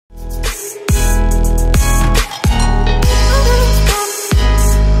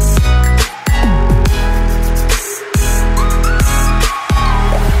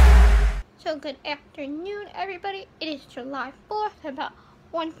everybody, it is July 4th, about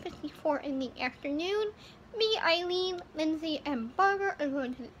 1:54 in the afternoon. Me, Eileen, Lindsay, and Barbara are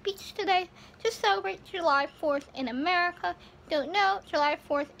going to the beach today to celebrate July 4th in America. Don't know, July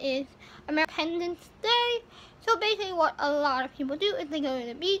 4th is American Independence Day. So basically what a lot of people do is they go to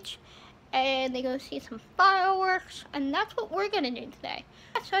the beach and they go see some fireworks, and that's what we're going to do today.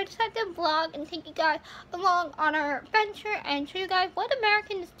 So I decided to vlog and take you guys along on our adventure and show you guys what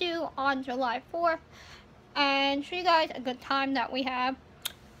Americans do on July 4th and show you guys a good time that we have.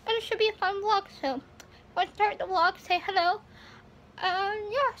 And it should be a fun vlog, so let's start the vlog. Say hello.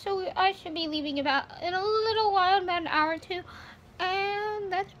 Yeah, so I should be leaving in a little while, about an hour or two, and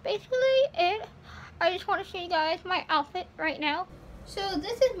that's basically it. I just want to show you guys my outfit right now. So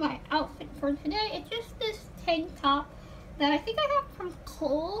this is my outfit for today. It's just this tank top that I think I have from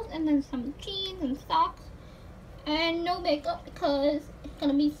Kohl's, and then some jeans and socks, and no makeup because it's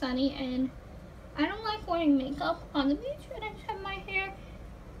gonna be sunny and I don't like wearing makeup on the beach. And I just have my hair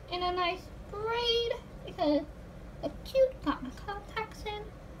in a nice braid because it's cute. Got my contacts in.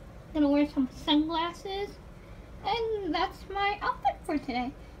 Gonna wear some sunglasses, and that's my outfit for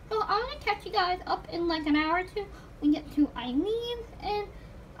today. So I'm gonna catch you guys up in like an hour or two. We get to Eileen, and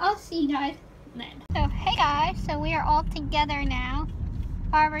I'll see you guys then. So hey guys, so we are all together now.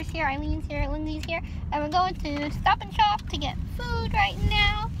 Barbara's here, Eileen's here, Lindsay's here, and we're going to Stop and Shop to get food right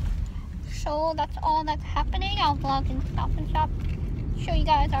now. So that's all that's happening. I'll vlog in Stop and Shop, show you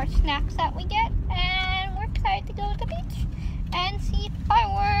guys our snacks that we get, and we're excited to go to the beach and see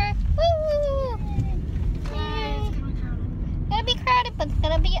fireworks. Woo! It's gonna be crowded, but it's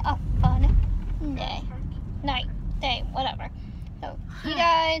gonna be a fun day. Day, whatever. So, see you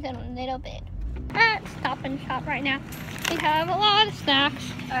guys in a little bit. At Stop and Shop right now. We have a lot of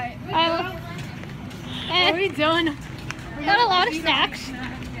snacks. Alright, what are we doing? We got a lot of snacks.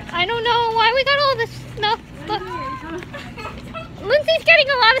 I don't know why we got all this stuff, but Lindsay's getting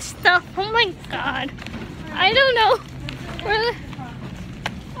a lot of stuff. Oh my god. I don't know.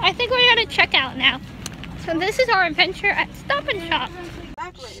 I think we're gonna check out now. So this is our adventure at Stop and Shop.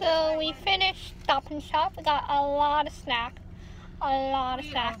 So we finished Stop and Shop. We got a lot of snacks.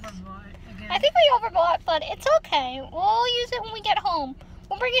 I think we overbought, but it's okay. We'll use it when we get home.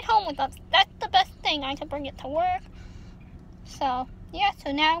 We'll bring it home with us. That's the best thing. I can bring it to work. So yeah,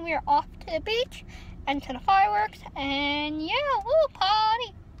 so now we are off to the beach and to the fireworks, and yeah, woo,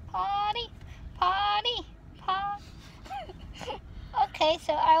 party, party, party, party. Okay,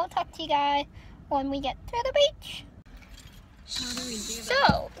 so I will talk to you guys when we get to the beach.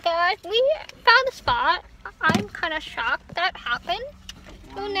 So, guys, we found a spot. I'm kind of shocked that happened.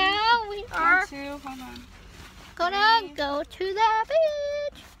 So now we are gonna go to the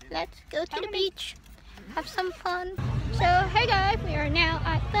beach. Let's go to the beach. Have some fun. So, hey guys, we are now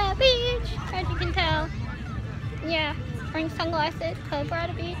at the beach. As you can tell. Yeah, wearing sunglasses because we're at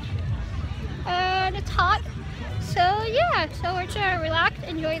a beach. And it's hot. So, yeah, so we're just gonna relax,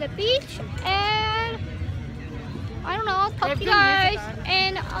 enjoy the beach, and I don't know, I'll talk to you guys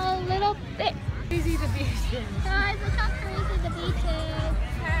in a little bit. Crazy the beach is. Guys, look how crazy the beach is.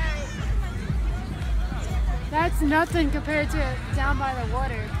 That's nothing compared to down by the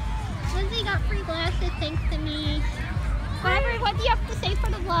water. Lindsay got free glasses thanks to me. Barbara, what do you have to say for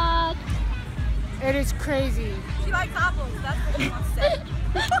the vlog? It is crazy. She likes apples, that's what she wants to say.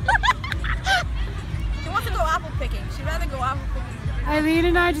 She wants to go apple picking. She'd rather go apple picking. Eileen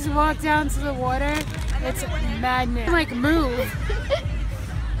and I just walked down to the water. It's madness. Like move.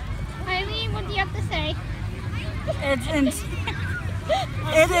 Eileen, what do you have to say?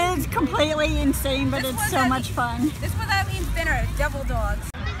 It is completely insane, but it's so much fun. This was Eileen's dinner, devil dogs.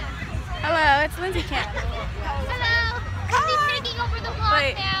 Hello, it's Lindsay Camp. Hello. Lindsay's taking over the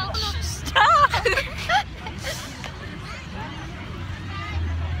vlog now. Stop!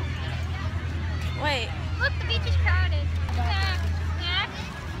 Wait. Look, the beach is crowded. Yeah.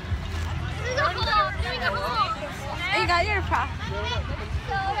 This is a hole. Doing a hole. You got your prop.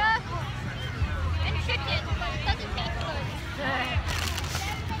 Soda and chicken, but it doesn't taste good.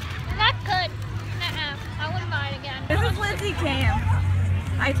 Not good. I wouldn't buy it again. This is Lindsay Cam.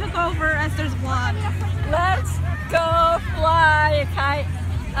 I took over Esther's vlog. Let's go fly a kite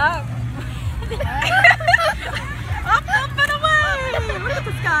up. Up and away! Look at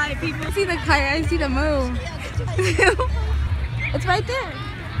the sky, people. I see the kite, I see the moon. It's right there.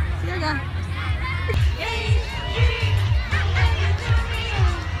 Here we go.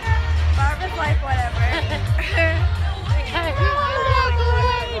 Barbara's like, whatever.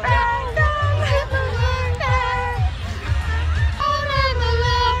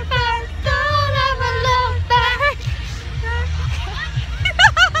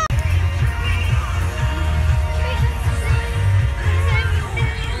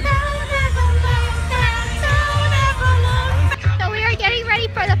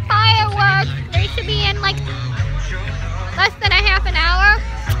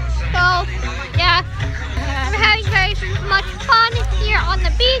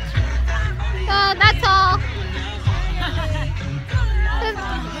 beach. So that's all.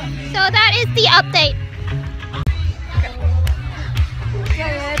 So that is the update.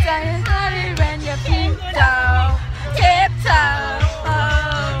 When your feet tiptoe.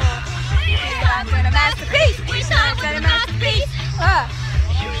 I'm gonna masterpiece. I'm gonna masterpiece.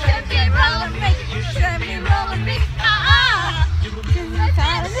 Should be rolling me. Should be rolling me.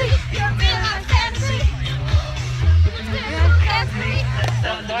 Fantasy. You're real like fantasy.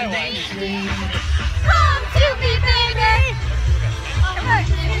 Come to me, baby. Come on.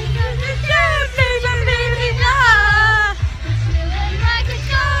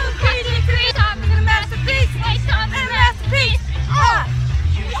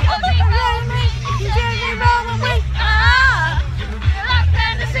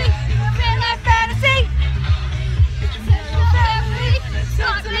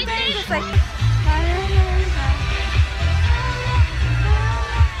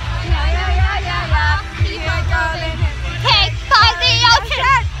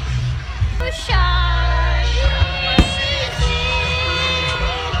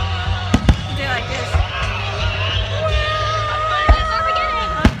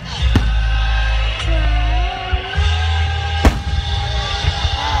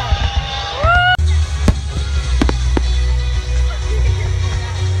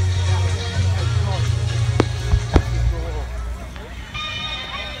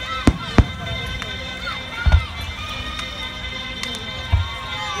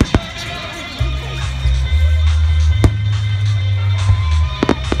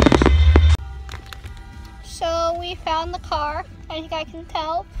 We found the car. As you guys can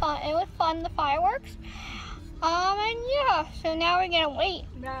tell, it was fun, the fireworks. And yeah, so now we're gonna wait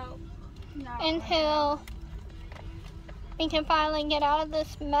until we can finally get out of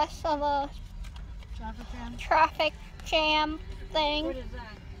this mess of a traffic jam thing. What is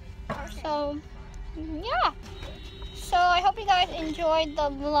that? So yeah, so I hope you guys enjoyed the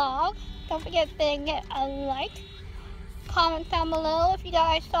vlog. Don't forget to get a like, comment down below if you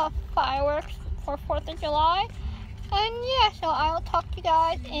guys saw fireworks for 4th of July. And yeah, so I will talk to you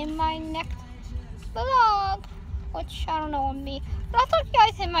guys in my next vlog, which I don't know when it'll be, but I'll talk to you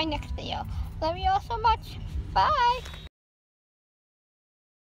guys in my next video. Love you all so much. Bye.